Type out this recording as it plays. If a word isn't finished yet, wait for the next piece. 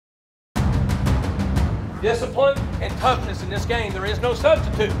Discipline and toughness in this game. There is no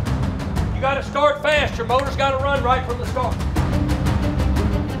substitute. You got to start fast. Your motor's got to run right from the start.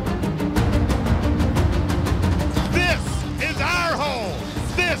 This is our home.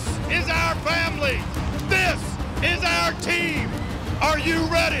 This is our family. This is our team. Are you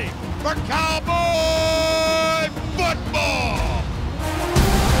ready for Cowboy football?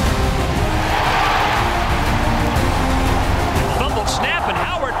 Fumbled snap, and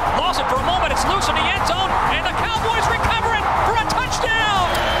Howard lost it for a moment. It's loose in the end zone, and the Cowboys recover it for a touchdown.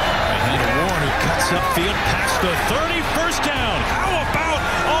 And Warren, who cuts upfield past the 30, first down. How about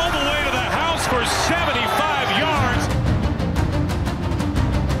all the way to the house for 75 yards?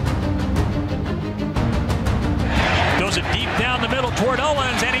 Goes it deep down the middle toward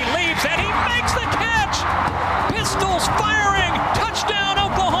Owens, and he leaps, and he makes the catch. Pistols firing. Touchdown,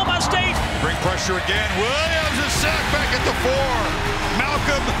 Oklahoma State. Bring pressure again. Williams is sacked back at the 4.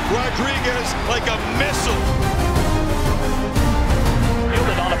 Malcolm Rodriguez like a missile.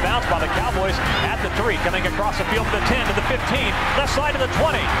 Fielded on a bounce by the Cowboys at the 3, coming across the field to the 10, to the 15, left side to the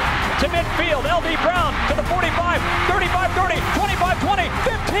 20, to midfield. L.D. Brown to the 45, 35, 30, 25, 20,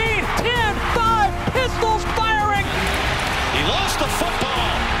 15, 10, 5. Pistols firing. He lost the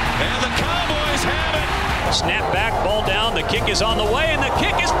football, and the Cowboys have it. Snap back, ball down, the kick is on the way, and the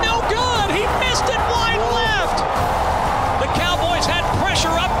kick is no good! He missed it wide left! The Cowboys had pressure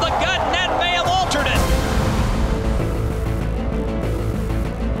up the gut, and that may have altered it.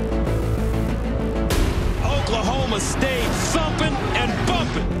 Oklahoma State thumping and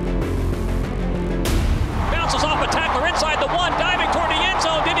bumping. Bounces off a tackler inside the 1, diving toward the end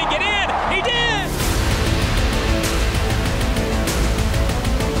zone. Did he get in? He did!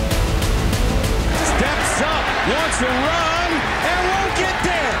 Steps up, wants to run, and won't get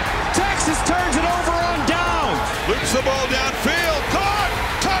there. Texas turns it over on down. Loops the ball downfield. Caught!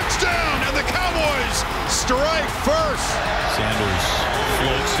 Touchdown! And the Cowboys strike first. Sanders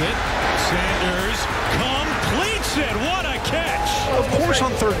floats it. Sanders completes it. What a catch! Of course,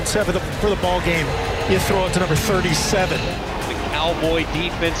 on 3rd and 7 for the ball game, you throw it to number 37. The Cowboy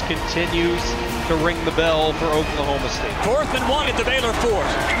defense continues to ring the bell for Oklahoma State. 4th and 1 at the Baylor 4.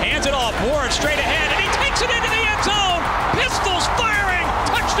 Hands it off. Warren straight ahead, and he takes it into the end zone. Pistols firing.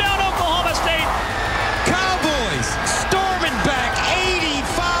 Touchdown, Oklahoma State. Cowboys storming back,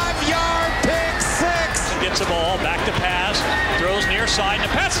 85-yard pick 6. Gets the ball back to pass. Throws near side, and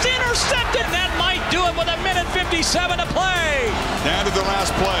the pass is intercepted. And that might do it with a minute 57 to play. Down to the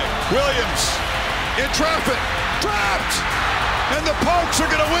last play. Williams in traffic. Dropped! And the Pokes are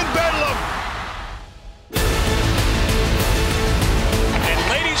going to win Bedlam. And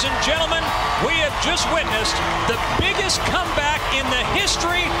ladies and gentlemen, we have just witnessed the biggest comeback in the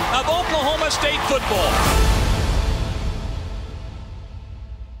history of Oklahoma State football.